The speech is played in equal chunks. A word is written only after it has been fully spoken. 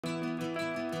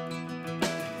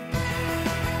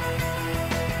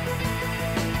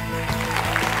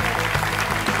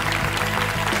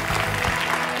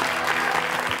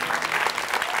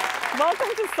Welcome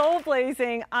to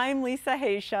SoulBlazing. I'm Lisa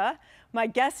Haisha. My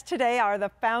guests today are the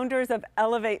founders of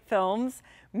Elevate Films,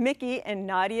 Mikki and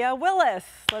Nadia Willis.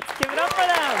 Let's give it up for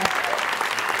them.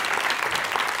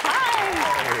 Hi.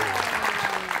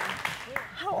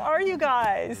 How are you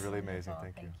guys? Really amazing,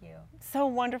 thank you. So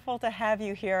wonderful to have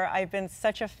you here. I've been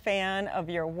such a fan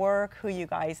of your work, who you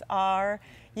guys are.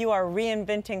 You are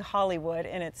reinventing Hollywood,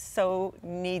 and it so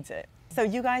needs it. So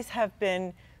you guys have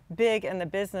been big in the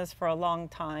business for a long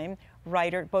time,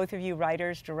 both of you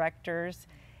writers, directors,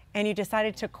 and you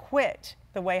decided to quit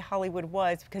the way Hollywood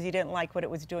was because you didn't like what it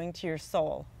was doing to your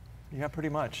soul. Yeah, pretty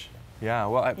much. Yeah,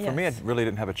 well, for me, I really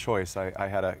didn't have a choice. I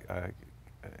had an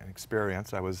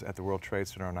experience. I was at the World Trade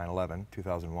Center on 9/11,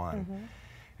 2001,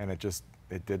 and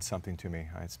it did something to me.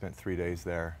 I spent 3 days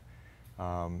there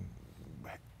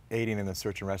aiding in the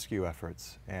search and rescue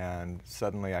efforts, and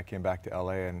suddenly I came back to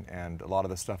LA, and a lot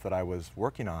of the stuff that I was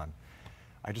working on,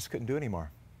 I just couldn't do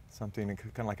anymore. Something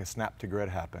kind of like a snap to grid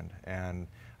happened, and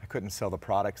I couldn't sell the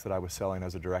products that I was selling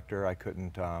as a director. I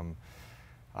couldn't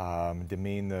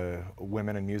demean the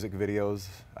women in music videos.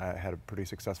 I had a pretty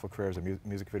successful career as a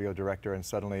music video director, and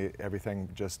suddenly everything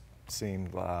just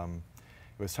seemed, it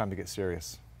was time to get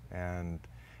serious. And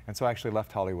so I actually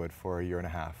left Hollywood for a year and a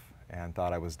half and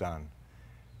thought I was done,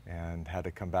 and had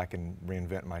to come back and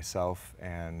reinvent myself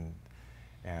and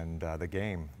the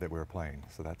game that we were playing.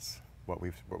 So that's what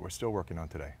we're still working on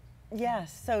today.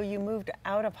 Yes, so you moved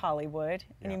out of Hollywood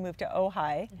and you moved to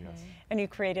Ojai, and you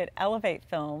created Elevate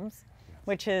Films,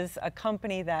 which is a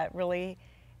company that really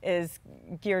is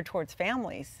geared towards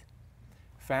families.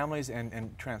 Families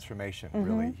and transformation,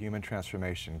 really, human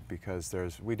transformation, because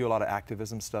we do a lot of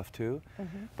activism stuff too,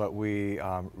 but we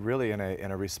really in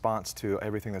a response to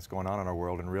everything that's going on in our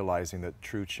world and realizing that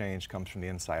true change comes from the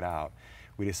inside out,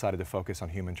 we decided to focus on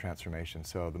human transformation.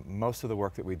 So most of the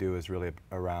work that we do is really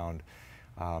around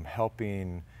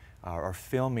helping or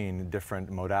filming different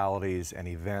modalities and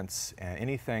events and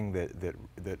anything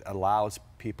that allows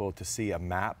people to see a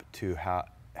map to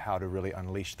how to really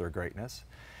unleash their greatness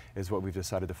is what we've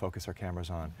decided to focus our cameras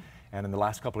on. And in the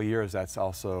last couple of years, that's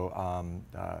also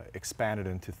expanded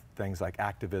into things like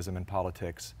activism and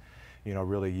politics, you know,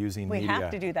 really using media. We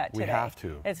have to do that today. We have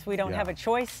to. We don't have a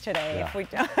choice today. If we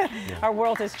don't, our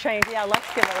world has changed. Yeah, let's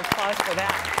give an applause for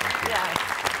that. Yes.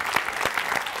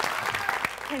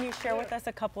 Can you share with us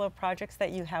a couple of projects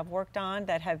that you have worked on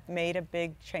that have made a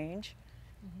big change?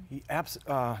 That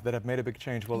have made a big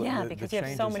change. Well, yeah, because you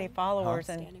have so many followers.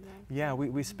 And yeah,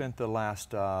 we spent the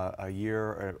last a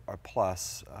year or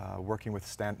plus working with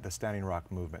the Standing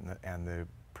Rock movement and the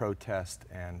protest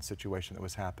and situation that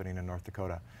was happening in North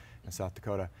Dakota and South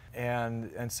Dakota.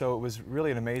 And so it was really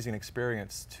an amazing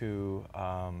experience to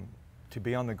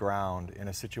be on the ground in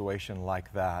a situation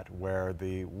like that, where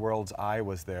the world's eye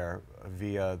was there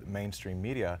via mainstream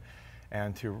media,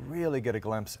 and to really get a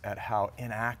glimpse at how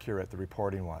inaccurate the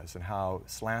reporting was and how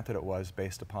slanted it was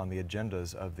based upon the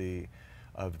agendas of the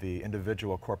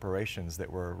individual corporations that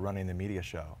were running the media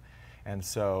show. And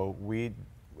so we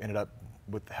ended up,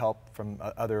 with help from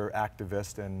other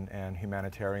activists and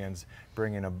humanitarians,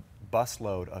 bringing a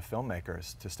busload of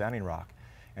filmmakers to Standing Rock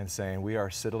and saying, we are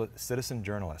citizen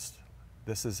journalists.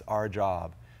 This is our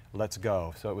job. Let's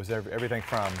go. So it was everything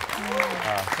from,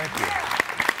 thank you,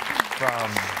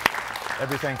 from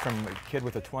everything from a kid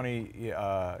with a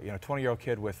 20-year-old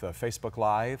kid with a Facebook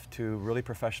Live to really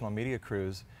professional media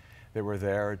crews that were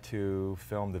there to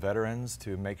film the veterans,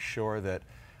 to make sure that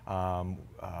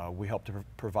we helped to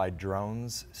provide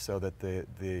drones so that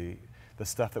the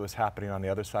stuff that was happening on the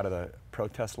other side of the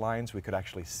protest lines we could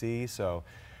actually see. So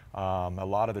a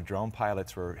lot of the drone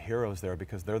pilots were heroes there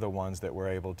because they're the ones that were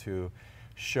able to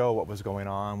show what was going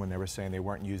on when they were saying they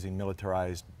weren't using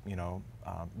militarized,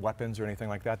 weapons or anything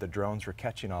like that. The drones were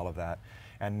catching all of that.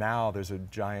 And now there's a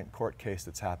giant court case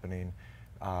that's happening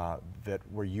that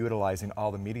we're utilizing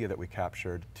all the media that we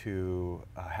captured to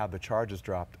have the charges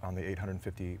dropped on the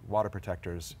 850 water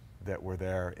protectors that were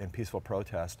there in peaceful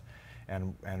protest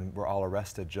and were all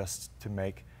arrested just to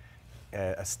make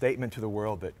a statement to the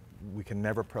world that we can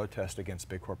never protest against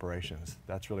big corporations.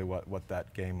 That's really what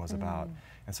that game was about.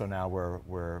 And so now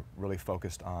we're really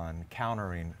focused on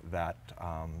countering that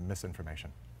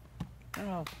misinformation.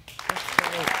 Oh, that's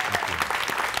great.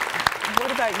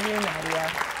 What about you, Nadia?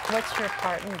 What's your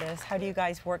part in this? How do you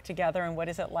guys work together, and what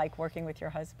is it like working with your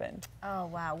husband? Oh,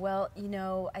 wow. Well,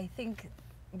 I think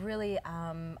really,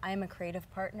 I am a creative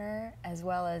partner as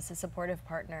well as a supportive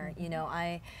partner. You know,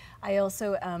 I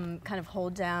also kind of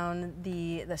hold down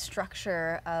the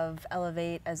structure of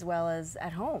Elevate as well as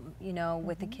at home, you know,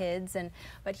 with the kids.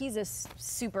 But he's a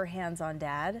super hands-on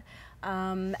dad.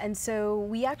 And so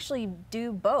we actually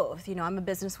do both. You know, I'm a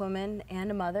businesswoman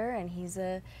and a mother, and he's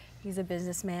a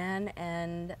businessman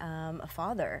and a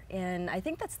father. And I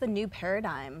think that's the new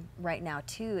paradigm right now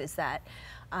too, is that,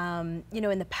 you know,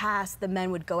 in the past the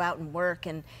men would go out and work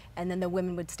and then the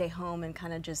women would stay home and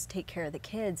kind of just take care of the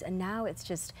kids. And now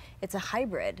it's a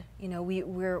hybrid. You know,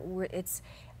 we're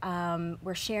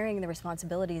sharing the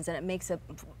responsibilities, and it makes a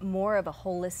more of a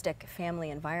holistic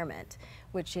family environment,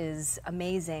 which is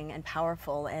amazing and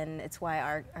powerful. And it's why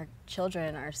our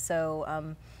children are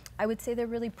so, I would say they're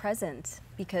really present,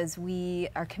 because we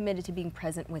are committed to being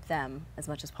present with them as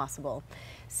much as possible.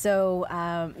 So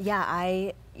yeah,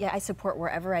 I support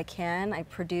wherever I can. I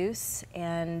produce,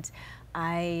 and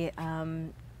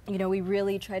you know, we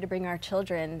really try to bring our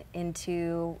children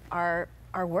into our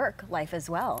work life as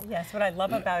well. Yes, what I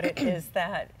love about it is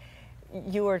that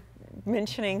you were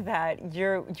mentioning that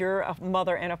you're a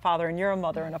mother and a father, and you're a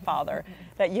mother and a father,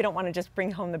 that you don't want to just bring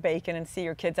home the bacon and see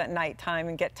your kids at nighttime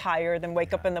and get tired and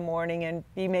wake up in the morning and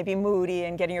be maybe moody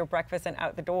and getting your breakfast and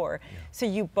out the door. So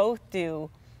you both do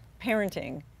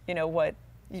parenting, you know, what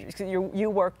you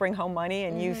work, bring home money,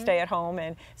 and you stay at home.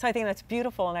 And so I think that's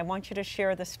beautiful, and I want you to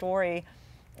share the story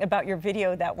about your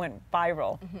video that went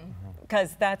viral,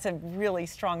 because that's a really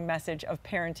strong message of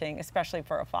parenting, especially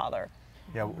for a father.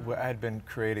 Yeah, I had been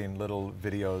creating little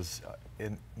videos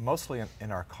mostly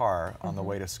in our car on the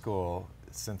way to school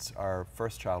since our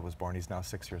first child was born. He's now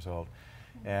 6 years old.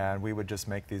 And we would just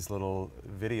make these little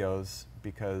videos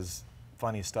because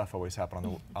funny stuff always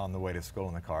happened on the way to school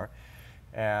in the car.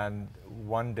 And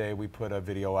one day we put a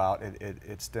video out.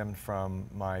 It stemmed from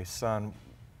my son.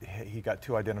 He got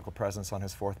 2 identical presents on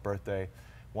his 4th birthday,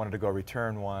 wanted to go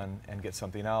return one and get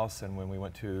something else. And when we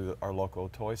went to our local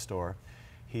toy store,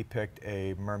 he picked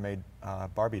a mermaid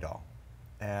Barbie doll.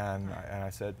 And I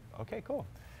said, okay, cool.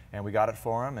 And we got it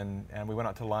for him, and we went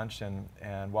out to lunch,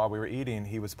 and while we were eating,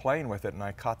 he was playing with it, and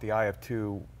I caught the eye of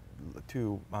two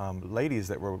ladies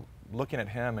that were looking at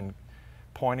him and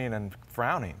pointing and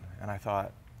frowning. And I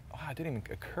thought, oh, it didn't even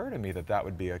occur to me that that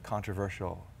would be a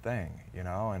controversial thing, you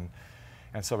know?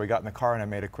 And so we got in the car, and I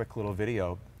made a quick little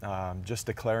video just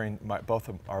declaring, both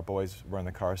of our boys were in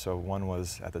the car, so one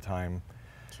was at the time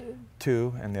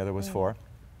 2 and the other was 4.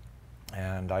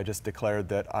 And I just declared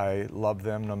that I love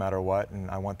them no matter what, and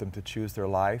I want them to choose their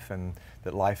life, and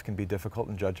that life can be difficult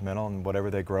and judgmental, and whatever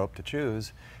they grow up to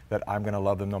choose, that I'm going to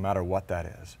love them no matter what that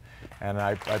is. And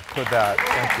I put that,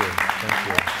 thank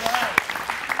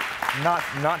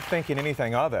you. Not thinking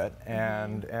anything of it,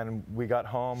 and we got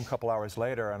home a couple hours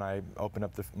later, and I opened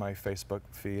up my Facebook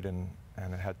feed, and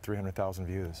it had 300,000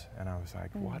 views, and I was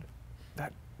like, what?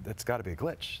 That's got to be a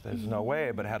glitch. There's no way,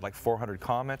 but it had like 400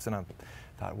 comments, and I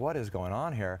thought, what is going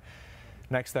on here?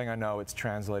 Next thing I know, it's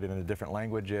translated into different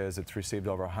languages. It's received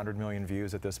over 100 million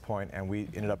views at this point, and we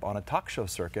ended up on a talk show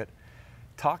circuit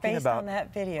talking based about on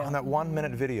that video, on that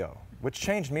 1-minute video, which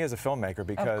changed me as a filmmaker,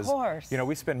 because you know,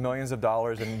 we spend millions of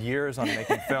dollars and years on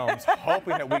making films,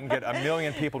 hoping that we can get 1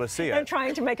 million people to see it. And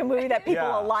trying to make a movie that people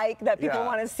will like, that people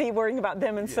want to see, worrying about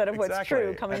them instead of what's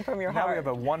true, coming from your heart. Now we have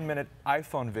a 1-minute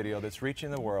iPhone video that's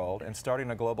reaching the world and starting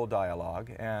a global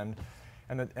dialogue, and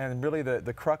really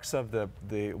the crux of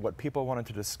what people wanted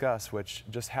to discuss, which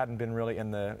just hadn't been really in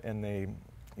the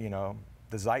you know,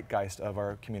 the zeitgeist of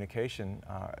our communication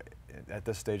at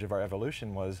this stage of our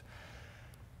evolution, was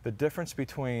the difference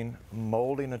between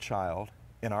molding a child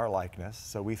in our likeness.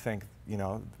 So we think, you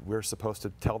know, we're supposed to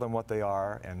tell them what they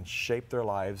are and shape their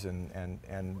lives, and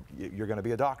you're going to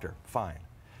be a doctor, fine.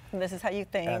 And this is how you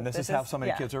think. And this is how so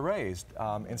many kids are raised.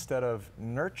 Instead of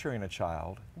nurturing a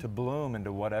child to bloom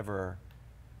into whatever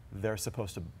they're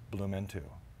supposed to bloom into,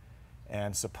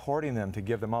 and supporting them to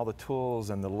give them all the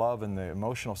tools and the love and the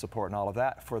emotional support and all of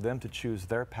that for them to choose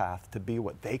their path to be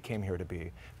what they came here to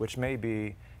be, which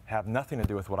may have nothing to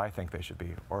do with what I think they should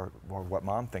be, or what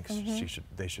Mom thinks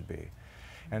they should be.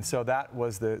 And so that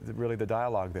was really the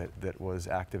dialogue that was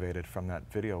activated from that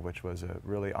video, which was a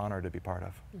really honor to be part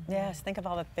of. Yes, think of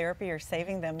all the therapy you're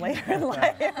saving them later in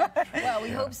life. Well, we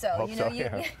hope so.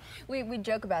 We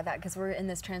joke about that because we're in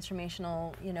this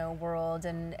transformational, you know, world,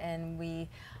 and we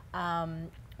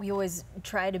always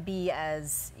try to be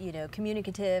as, you know,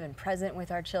 communicative and present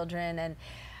with our children. And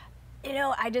you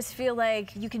know, I just feel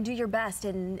like you can do your best,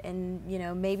 and you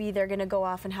know, maybe they're going to go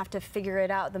off and have to figure it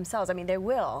out themselves. I mean, they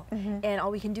will, and all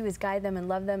we can do is guide them and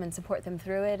love them and support them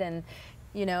through it. And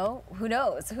you know, who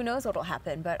knows? Who knows what will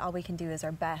happen? But all we can do is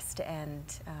our best and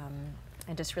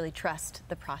just really trust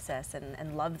the process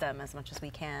and love them as much as we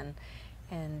can.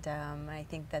 And I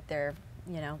think that they're,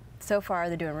 you know, so far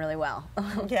they're doing really well.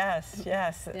 Yes,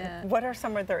 yes. Yeah. What are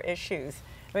some of their issues?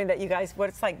 I mean, that you guys,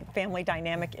 what's like family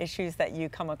dynamic issues that you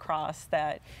come across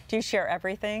that, do you share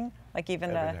everything? Like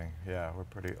even everything, yeah, we're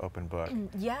pretty open book.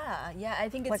 Yeah, I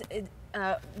think it's,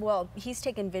 well, he's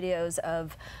taken videos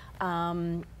of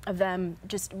them,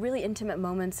 just really intimate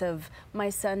moments of my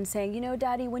son saying, you know,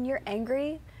 Daddy, when you're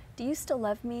angry, do you still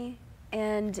love me?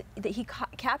 And he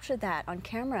captured that on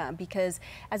camera because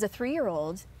as a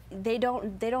 3-year-old, they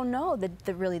don't know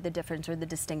really the difference or the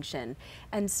distinction.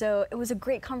 And so it was a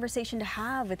great conversation to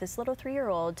have with this little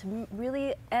 3-year-old to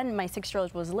really, and my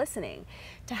 6-year-old was listening,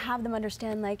 to have them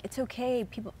understand, like, it's okay,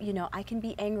 people, you know, I can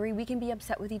be angry, we can be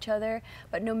upset with each other,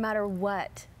 but no matter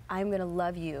what, I'm gonna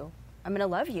love you. I'm gonna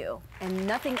love you. And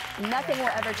nothing will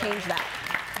ever change that.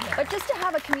 But just to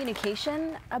have a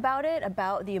communication about it,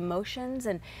 about the emotions,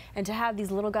 and to have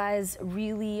these little guys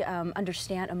really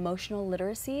understand emotional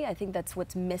literacy, I think that's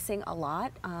what's missing a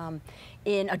lot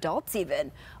in adults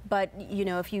even. But you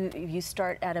know, if you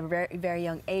start at a very, very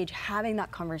young age, having that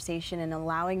conversation and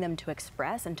allowing them to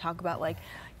express and talk about, like,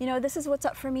 you know, this is what's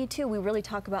up for me too. We really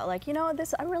talk about, like, you know,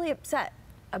 this, I'm really upset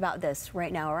about this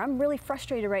right now, or I'm really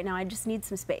frustrated right now, I just need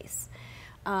some space.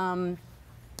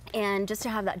 And just to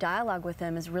have that dialogue with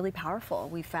them is really powerful,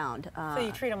 we found. So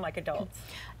you treat them like adults?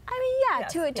 I mean, yeah,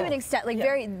 yes, to an extent, like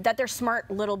that they're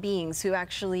smart little beings who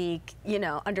actually, you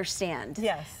know, understand.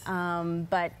 Yes.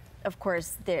 But of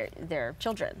course, they're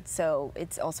children, so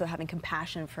it's also having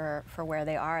compassion for where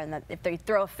they are, and that if they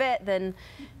throw a fit, then,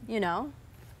 you know,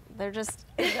 they're just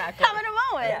having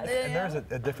a moment. Yes. And there's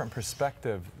a different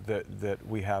perspective that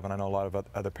we have, and I know a lot of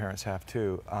other parents have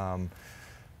too.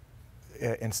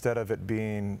 Instead of it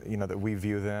being, you know, that we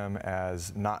view them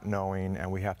as not knowing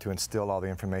and we have to instill all the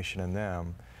information in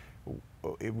them,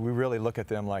 we really look at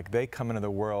them like they come into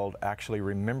the world actually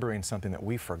remembering something that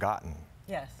we've forgotten.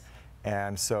 Yes.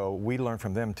 And so we learn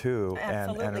from them too.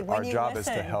 Absolutely. And our job is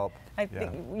to help. I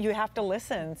think you have to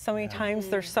listen. So many times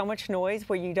there's so much noise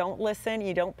where you don't listen,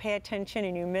 you don't pay attention,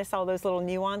 and you miss all those little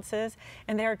nuances.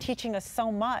 And they are teaching us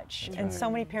so much. And so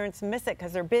many parents miss it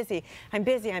because they're busy. I'm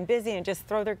busy, and just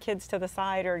throw their kids to the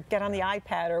side or get on the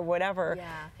iPad or whatever,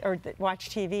 or watch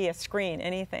TV, a screen,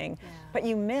 anything. But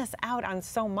you miss out on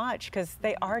so much because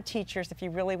they are teachers if you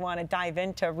really want to dive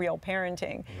into real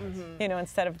parenting, you know,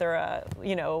 instead of they're,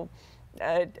 you know,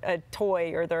 a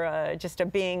toy, or they're just a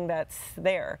being that's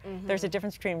there. There's a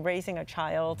difference between raising a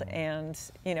child and,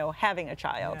 you know, having a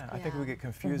child. I think we get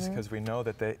confused because we know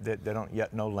that they don't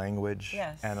yet know language,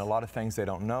 and a lot of things they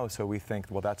don't know, so we think,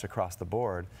 well, that's across the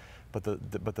board. But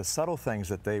the subtle things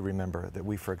that they remember that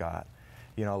we forgot,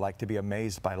 you know, like to be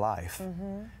amazed by life,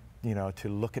 you know, to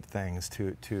look at things,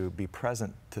 to be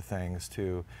present to things,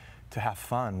 to have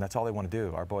fun. That's all they want to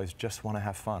do. Our boys just want to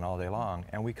have fun all day long,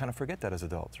 and we kind of forget that as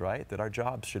adults, right? That our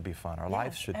jobs should be fun, our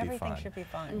lives should be fun. Everything should be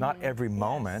fun. Not every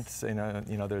moment, you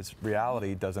know, there's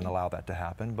reality doesn't allow that to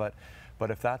happen, but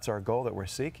if that's our goal that we're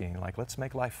seeking, like, let's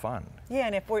make life fun. Yeah,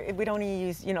 and if we don't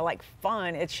use, you know, like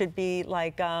fun, it should be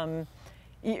like,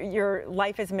 your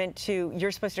life is meant to,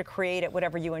 you're supposed to create it,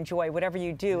 whatever you enjoy, whatever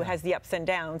you do has the ups and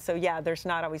downs. So yeah, there's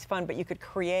not always fun, but you could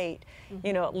create,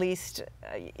 you know, at least,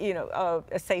 you know,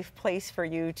 a safe place for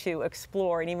you to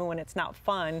explore. And even when it's not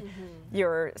fun,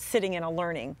 you're sitting in a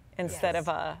learning instead of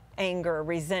anger,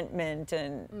 resentment,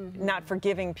 and not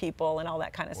forgiving people and all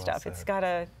that kind of stuff. It's got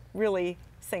to really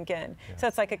sink in. So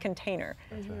it's like a container.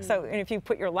 So and if you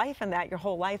put your life in that, your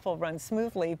whole life will run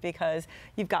smoothly because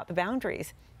you've got the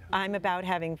boundaries. I'm about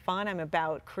having fun, I'm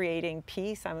about creating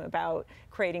peace, I'm about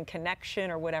creating connection,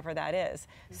 or whatever that is.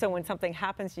 So when something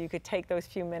happens, you could take those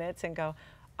few minutes and go,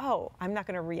 oh, I'm not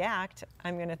going to react,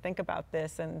 I'm going to think about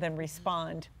this and then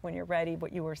respond when you're ready,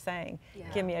 what you were saying.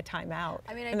 Give me a timeout.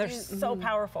 I mean, and they're so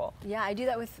powerful. Yeah, I do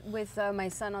that with my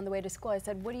son on the way to school. I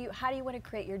said, how do you want to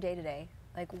create your day today?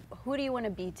 Like, who do you want to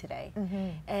be today?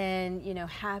 And, you know,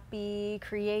 happy,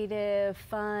 creative,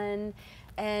 fun.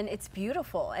 And it's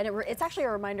beautiful, and it's actually a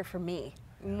reminder for me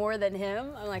more than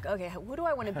him. I'm like, okay, who do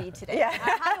I want to be today?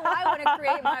 How do I want to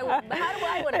create my? How do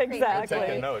I want to create my day?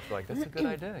 Take a note. Like, that's a good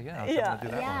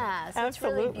idea. So Absolutely. it's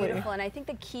really beautiful. And I think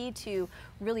the key to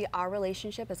really our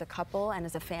relationship as a couple and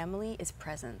as a family is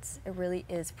presence. It really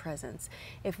is presence.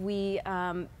 If we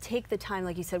take the time,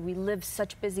 like you said, we live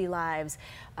such busy lives.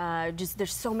 Just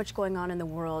there's so much going on in the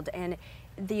world, and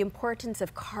the importance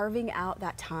of carving out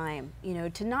that time, you know,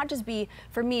 to not just be,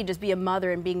 for me, just be a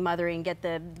mother and being mothering, get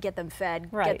them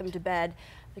fed, get them to bed,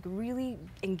 like really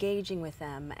engaging with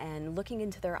them and looking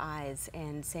into their eyes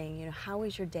and saying, you know, how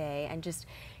was your day? And just,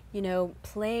 you know,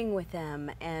 playing with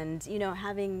them and, you know,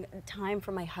 having time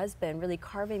for my husband, really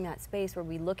carving that space where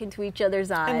we look into each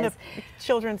other's eyes. And the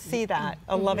children see that,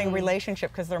 a loving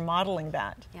relationship, because they're modeling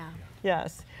that. Yeah.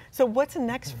 Yes. So what's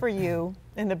next for you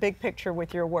in the big picture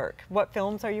with your work? What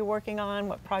films are you working on?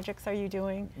 What projects are you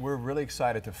doing? We're really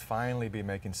excited to finally be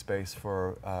making space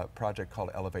for a project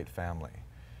called Elevate Family.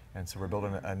 And so we're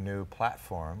building a new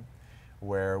platform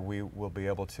where we will be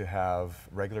able to have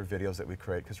regular videos that we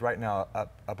create. Because right now,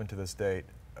 up until this date,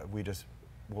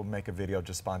 we'll make a video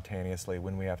just spontaneously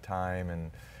when we have time and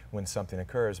when something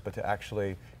occurs, but to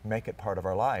actually make it part of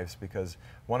our lives. Because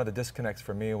one of the disconnects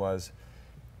for me was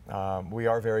we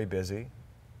are very busy,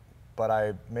 but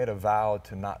I made a vow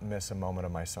to not miss a moment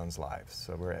of my son's lives.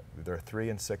 So they're 3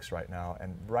 and 6 right now,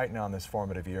 and right now in this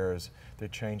formative years, they're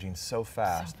changing so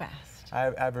fast. So fast. I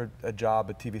have a job,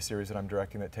 a TV series that I'm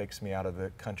directing that takes me out of the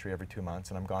country every 2 months,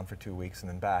 and I'm gone for 2 weeks and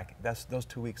then back. Those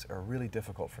 2 weeks are really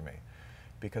difficult for me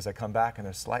because I come back and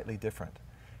they're slightly different.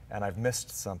 And I've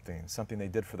missed something they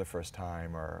did for the first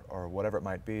time or whatever it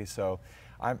might be. So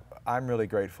I'm really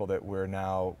grateful that we're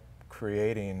now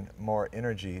creating more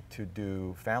energy to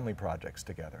do family projects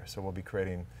together. So we'll be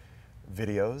creating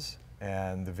videos,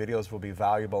 and the videos will be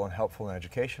valuable and helpful and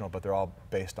educational, but they're all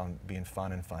based on being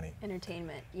fun and funny.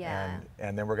 Entertainment, yeah.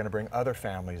 And then we're going to bring other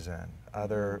families in,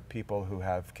 other people who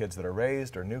have kids that are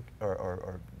raised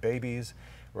or babies.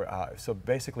 So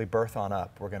basically, birth on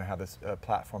up, we're going to have this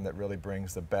platform that really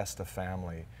brings the best of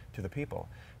family to the people.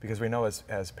 Because we know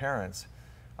as parents,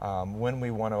 when we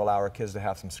want to allow our kids to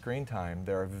have some screen time,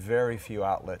 there are very few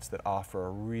outlets that offer a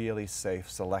really safe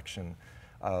selection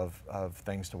of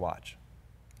things to watch.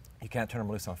 You can't turn them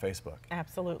loose on Facebook.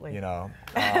 Absolutely. You know,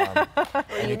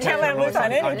 you can't let them loose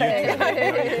on anything.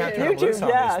 You can't turn them loose on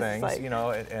yes, these things. like, you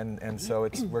know, and so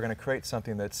we're going to create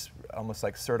something that's almost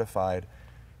like certified,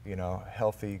 you know,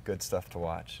 healthy, good stuff to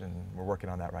watch, and we're working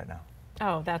on that right now.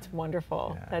 Oh, that's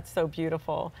wonderful. Yeah. That's so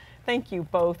beautiful. Thank you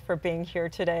both for being here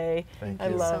today. Thank I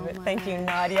you. love so it. much. Thank you,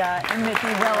 Nadia and Mikki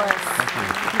Willis. Thank you.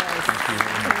 Yes. Thank you.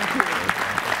 Thank you.